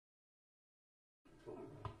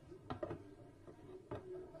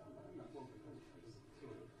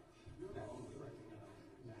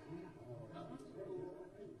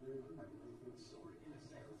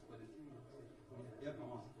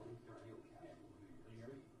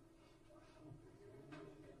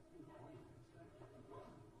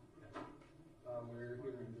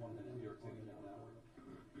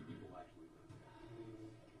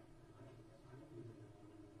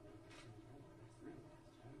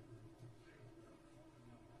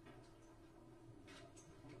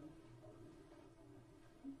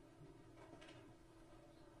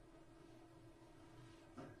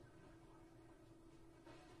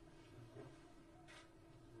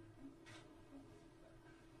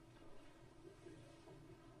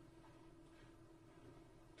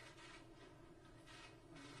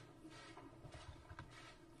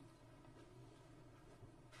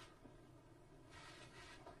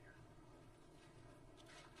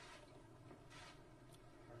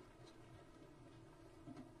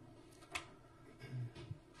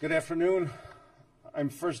Good afternoon. I'm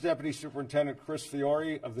First Deputy Superintendent Chris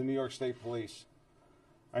Fiore of the New York State Police.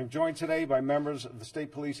 I'm joined today by members of the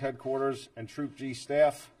State Police Headquarters and Troop G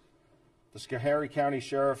staff, the Schoharie County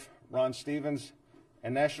Sheriff Ron Stevens,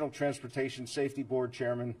 and National Transportation Safety Board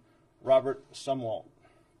Chairman Robert Sumwalt.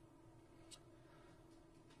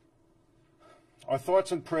 Our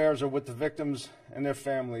thoughts and prayers are with the victims and their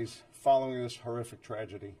families following this horrific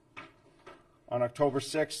tragedy. On October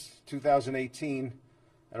 6, 2018,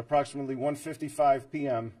 at approximately 1:55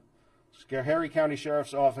 p.m., Schoharie County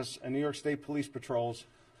Sheriff's Office and New York State Police Patrols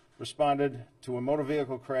responded to a motor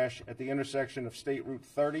vehicle crash at the intersection of State Route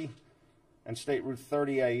 30 and State Route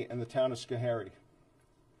 30A in the town of Schoharie.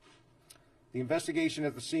 The investigation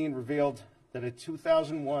at the scene revealed that a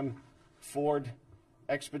 2001 Ford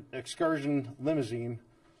Excursion limousine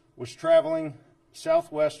was traveling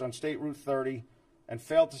southwest on State Route 30 and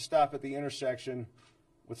failed to stop at the intersection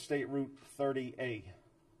with State Route 30A.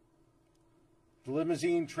 The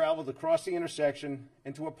limousine traveled across the intersection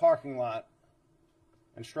into a parking lot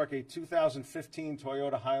and struck a 2015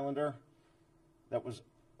 Toyota Highlander that was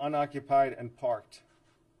unoccupied and parked.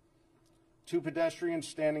 Two pedestrians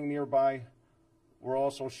standing nearby were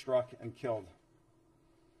also struck and killed.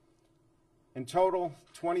 In total,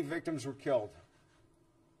 20 victims were killed.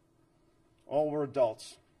 All were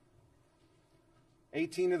adults.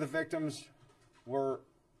 18 of the victims were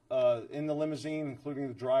in the limousine, including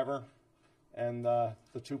the driver and the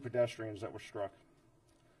two pedestrians that were struck.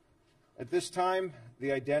 At this time,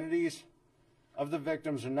 the identities of the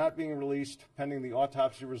victims are not being released pending the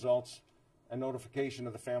autopsy results and notification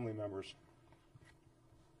of the family members.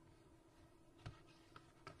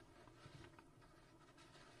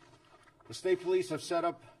 The State Police have set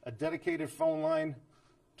up a dedicated phone line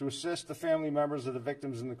to assist the family members of the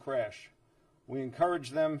victims in the crash. We encourage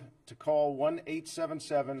them to call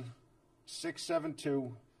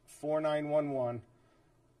 1-877-672-4911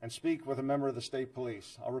 and speak with a member of the State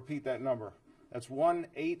Police. I'll repeat that number. That's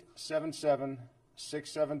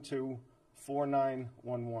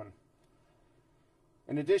 1-877-672-4911.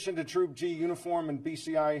 In addition to Troop G uniform and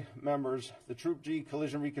BCI members, the Troop G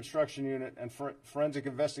Collision Reconstruction Unit and Forensic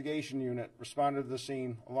Investigation Unit responded to the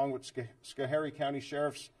scene, along with Schoharie County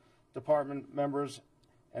Sheriff's Department members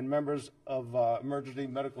and members of Emergency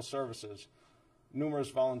Medical Services,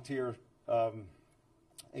 numerous volunteer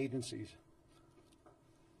agencies.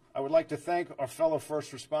 I would like to thank our fellow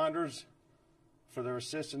first responders for their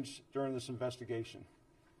assistance during this investigation.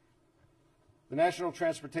 The National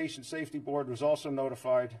Transportation Safety Board was also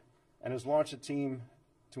notified and has launched a team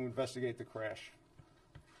to investigate the crash.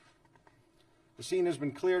 The scene has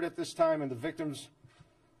been cleared at this time, and the victims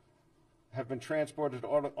have been transported to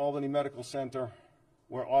Albany Medical Center,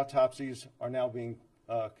 where autopsies are now being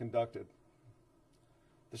conducted.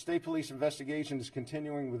 The State Police investigation is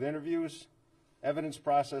continuing with interviews, evidence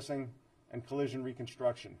processing, and collision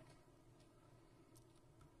reconstruction.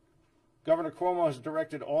 Governor Cuomo has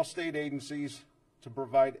directed all state agencies to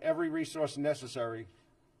provide every resource necessary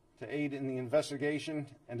to aid in the investigation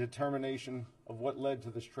and determination of what led to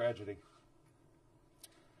this tragedy.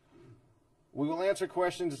 We will answer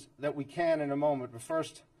questions that we can in a moment, but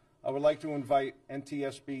first, I would like to invite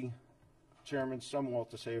NTSB Chairman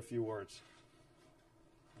Sumwalt to say a few words.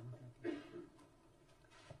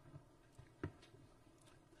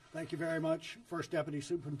 Thank you very much, First Deputy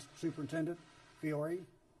Superintendent Fiore.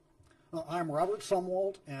 I'm Robert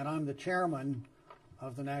Sumwalt, and I'm the chairman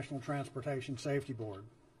of the National Transportation Safety Board.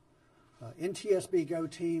 NTSB GO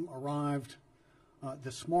team arrived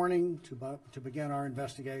this morning to begin our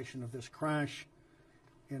investigation of this crash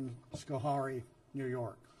in Schoharie, New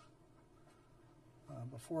York.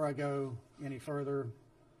 Before I go any further,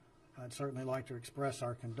 I'd certainly like to express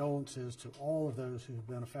our condolences to all of those who have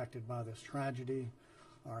been affected by this tragedy.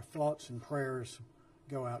 Our thoughts and prayers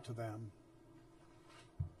go out to them.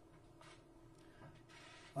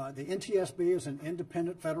 The NTSB is an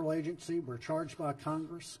independent federal agency. We're charged by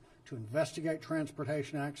Congress to investigate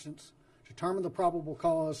transportation accidents, determine the probable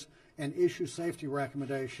cause, and issue safety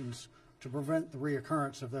recommendations to prevent the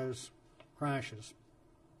reoccurrence of those crashes.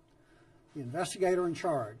 The investigator in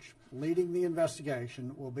charge leading the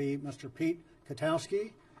investigation will be Mr. Pete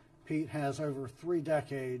Kotowski. Pete has over 3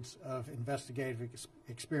 decades of investigative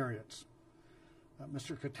experience.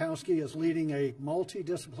 Mr. Kotowski is leading a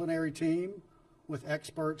multidisciplinary team with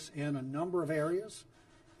experts in a number of areas,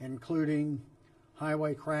 including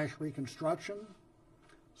highway crash reconstruction,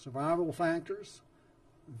 survival factors,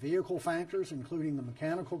 vehicle factors, including the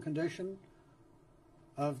mechanical condition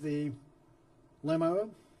of the limo,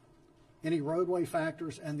 any roadway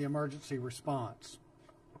factors, and the emergency response.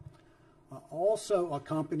 Also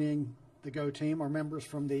accompanying the GO team are members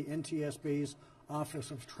from the NTSB's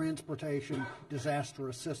Office of Transportation Disaster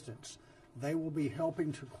Assistance. They will be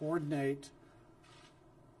helping to coordinate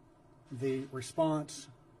the response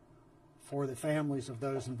for the families of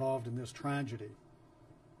those involved in this tragedy.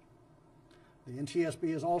 The NTSB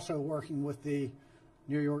is also working with the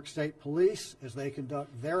New York State Police as they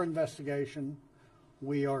conduct their investigation.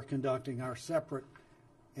 We are conducting our separate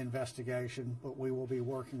investigation, but we will be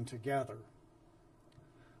working together.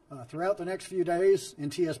 Throughout the next few days,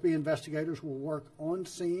 NTSB investigators will work on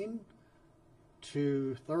scene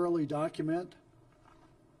to thoroughly document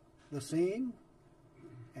the scene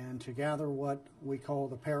and to gather what we call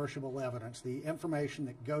the perishable evidence, the information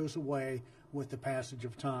that goes away with the passage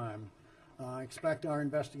of time. I expect our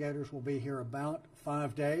investigators will be here about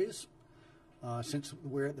 5 days. Since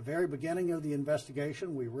we're at the very beginning of the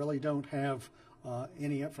investigation, we really don't have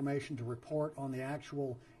any information to report on the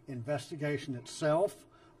actual investigation itself,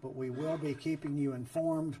 but we will be keeping you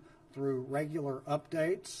informed through regular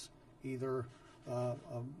updates, either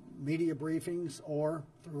media briefings or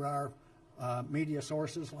through our media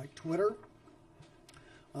sources like Twitter.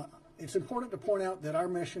 It's important to point out that our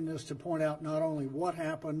mission is to point out not only what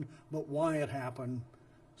happened, but why it happened,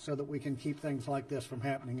 so that we can keep things like this from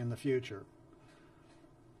happening in the future.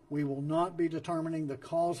 We will not be determining the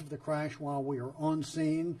cause of the crash while we are on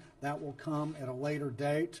scene. That will come at a later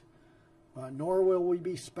date, nor will we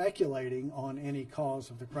be speculating on any cause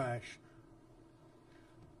of the crash.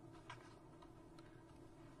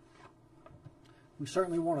 We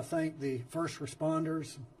certainly want to thank the first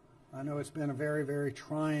responders. I know it's been a very, very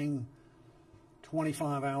trying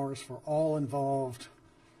 25 hours for all involved.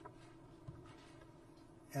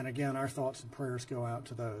 And again, our thoughts and prayers go out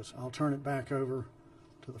to those. I'll turn it back over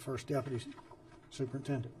to the First Deputy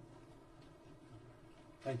Superintendent.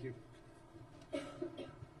 Thank you.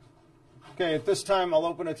 Okay, at this time, I'll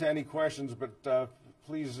open it to any questions, but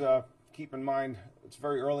please keep in mind it's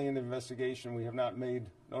very early in the investigation. We have not made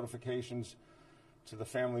notifications to the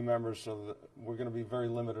family members, so that we're going to be very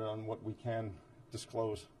limited on what we can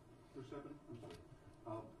disclose. For a second, I'm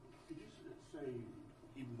sorry. Could you say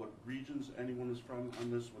even what regions anyone is from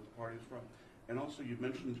on this, what the party is from? And also, you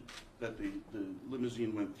mentioned that the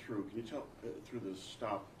limousine went through. Can you tell, through the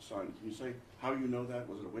stop sign, can you say how you know that?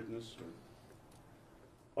 Was it a witness?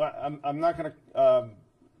 Or? Well, I'm not going to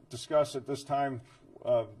discuss at this time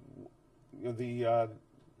where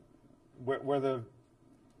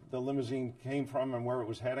the limousine came from and where it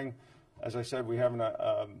was heading. As I said, we haven't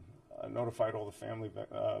notified all the family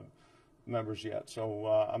members yet, so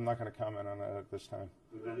I'm not going to comment on that at this time.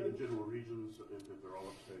 Any general regions, if they're all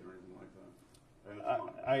upstate or anything like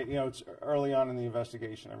that? It's early on in the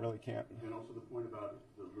investigation. I really can't. And also the point about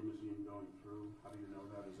the limousine going through, how do you know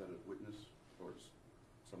that? Is that a witness or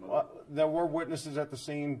some other? Well, there were witnesses at the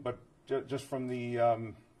scene, but just from the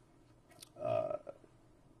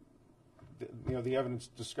evidence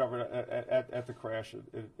discovered at the crash,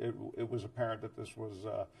 it was apparent that this was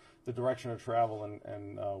the direction of travel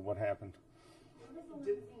and what happened. Where was the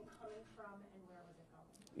limousine coming from and where was it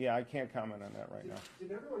going? Yeah, I can't comment on that right now.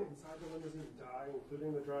 Did everyone inside the limousine die,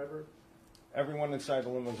 including the driver? Everyone inside the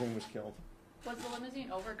limousine was killed. Was the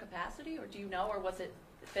limousine over capacity, or do you know, or was it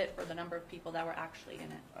fit for the number of people that were actually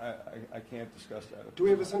in it? I can't discuss that. Do we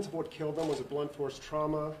have a sense of what killed them? Was it blunt force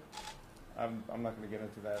trauma? I'm not going to get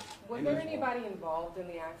into that. Was there anybody involved in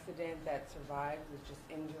the accident that survived, was just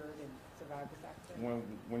injured and survived this accident?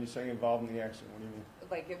 When you say involved in the accident, what do you mean?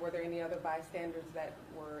 Like, were there any other bystanders that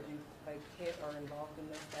were hit or involved in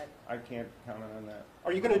this? I can't comment on that.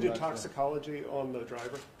 Are you going to do toxicology on the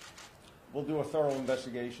driver? We'll do a thorough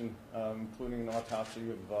investigation, including an autopsy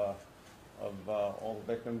of all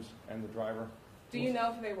the victims and the driver. Do you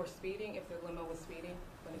know if they were speeding, if the limo was speeding?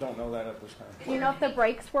 Don't know that at this time. Do you know if the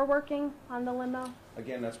brakes were working on the limo?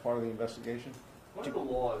 Again, that's part of the investigation. What are the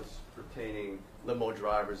laws pertaining limo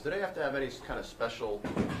drivers? Do they have to have any kind of special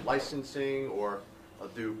licensing, or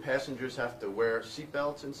do passengers have to wear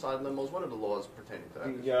seatbelts inside limos? What are the laws pertaining to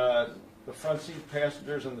that? The front seat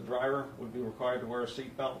passengers and the driver would be required to wear a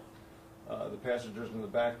seatbelt. The passengers in the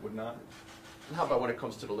back would not. And how about when it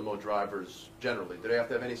comes to the limo drivers generally? Do they have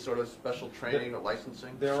to have any sort of special training or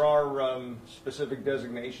licensing? There are specific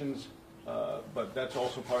designations, but that's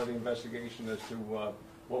also part of the investigation as to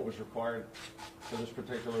what was required for this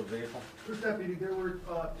particular vehicle. First Deputy, there were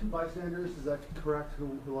 2 bystanders, is that correct,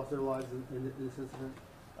 who lost their lives in this incident?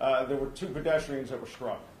 There were 2 pedestrians that were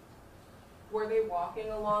struck. Were they walking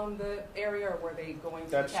along the area, or were they going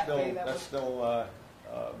to the cafe? That's still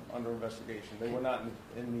under investigation. They were not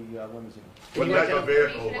in the limousine. Do you have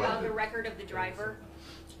information about the record of the driver?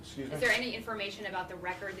 Excuse me? Is there any information about the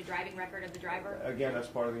record, the driving record of the driver? Again, that's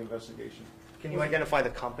part of the investigation. Can you identify the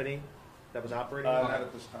company that was operating? Not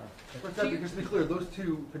at this time. First, just to be clear, those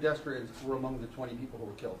 2 pedestrians were among the 20 people who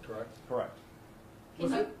were killed, correct? Correct.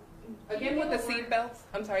 Again with the seatbelts,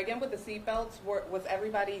 I'm sorry, again with the seatbelts, was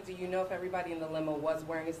everybody, do you know if everybody in the limo was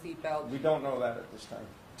wearing a seatbelt? We don't know that at this time.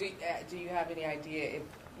 Do you have any idea if,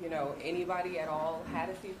 anybody at all had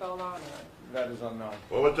a seatbelt on? Or? That is unknown.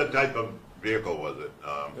 What was the type of vehicle was it?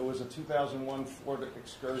 It was a 2001 Ford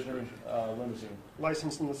Excursion limousine.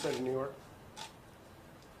 Licensed in the state of New York.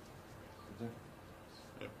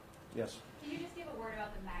 Yes. Can you just give a word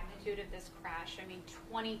about the magnitude of this crash? I mean,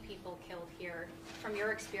 20 people killed here. From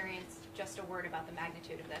your experience, just a word about the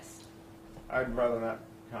magnitude of this. I'd rather not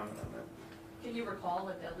comment on that. Can you recall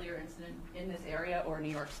a deadlier incident in this area or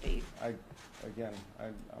New York State? I wouldn't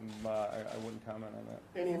comment on that.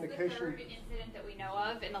 Any This is indication? the third incident that we know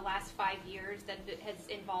of in the last 5 years that has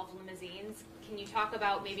involved limousines. Can you talk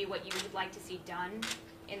about maybe what you would like to see done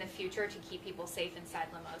in the future to keep people safe inside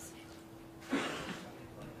limos?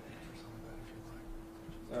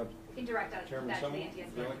 You can direct that to the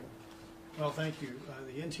NTSB. Really? Well, thank you.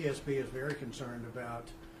 The NTSB is very concerned about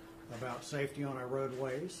safety on our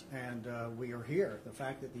roadways, and we are here. The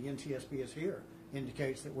fact that the NTSB is here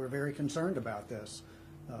indicates that we're very concerned about this.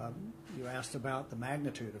 You asked about the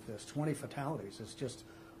magnitude of this. 20 fatalities. It's just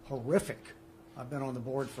horrific. I've been on the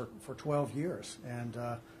board for 12 years, and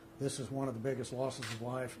this is one of the biggest loss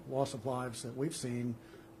of lives that we've seen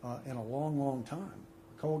in a long, long time.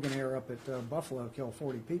 Colgan Air up at Buffalo killed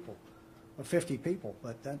 50 people,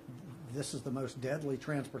 but this is the most deadly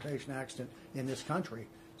transportation accident in this country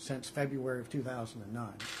since February of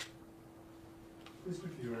 2009. Mr.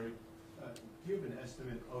 Fiore, do you have an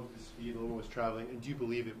estimate of the speed the limo was traveling, and do you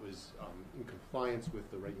believe it was in compliance with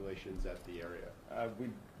the regulations at the area? We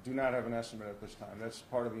do not have an estimate at this time. That's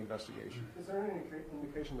part of the investigation. Is there any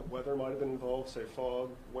indication that weather might have been involved, say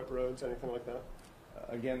fog, wet roads, anything like that?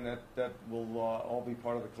 Again, that will all be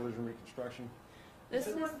part of the collision reconstruction. Was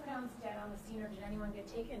anyone pronounced dead on the scene, or did anyone get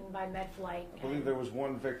taken by MedFlight? I believe there was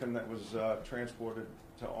one victim that was transported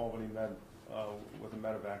to Albany Med with a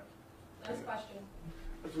medevac. Last question.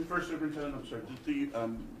 First, Superintendent, I'm sorry,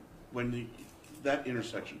 that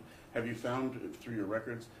intersection, have you found through your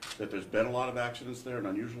records that there's been a lot of accidents there, an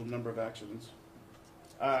unusual number of accidents?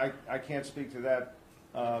 I can't speak to that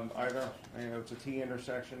either. It's a T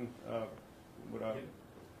intersection with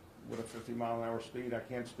a 50-mile-an-hour speed. I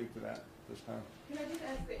can't speak to that this time. Can I just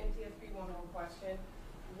ask the NTSB one more question?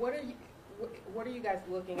 What are you guys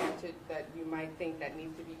looking at that you might think that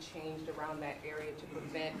needs to be changed around that area to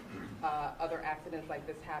prevent other accidents like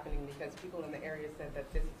this happening? Because people in the area said that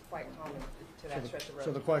this is quite common to that stretch of road.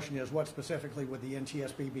 So the question is, what specifically would the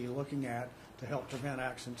NTSB be looking at to help prevent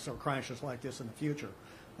accidents or crashes like this in the future?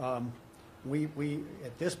 We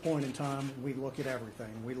at this point in time, we look at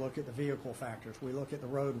everything. We look at the vehicle factors. We look at the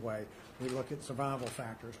roadway. We look at survival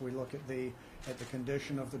factors. We look at the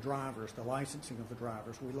condition of the drivers, the licensing of the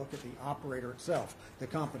drivers. We look at the operator itself, the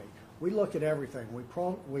company. We look at everything.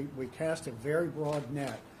 We cast a very broad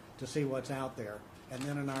net to see what's out there, and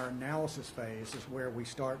then in our analysis phase is where we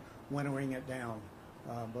start winnowing it down.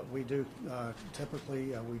 But we do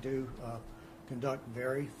typically conduct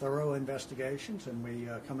very thorough investigations, and we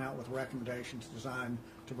come out with recommendations designed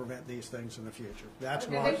to prevent these things in the future. That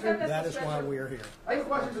is why we are here. I have a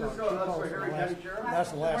question for this Schoharie County Sheriff.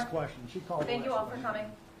 That's the last question. She called. Thank you all for coming.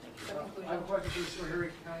 I have a question for the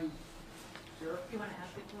Schoharie County Sheriff. You want to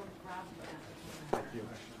ask it to Rob?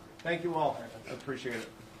 Thank you all. I appreciate it.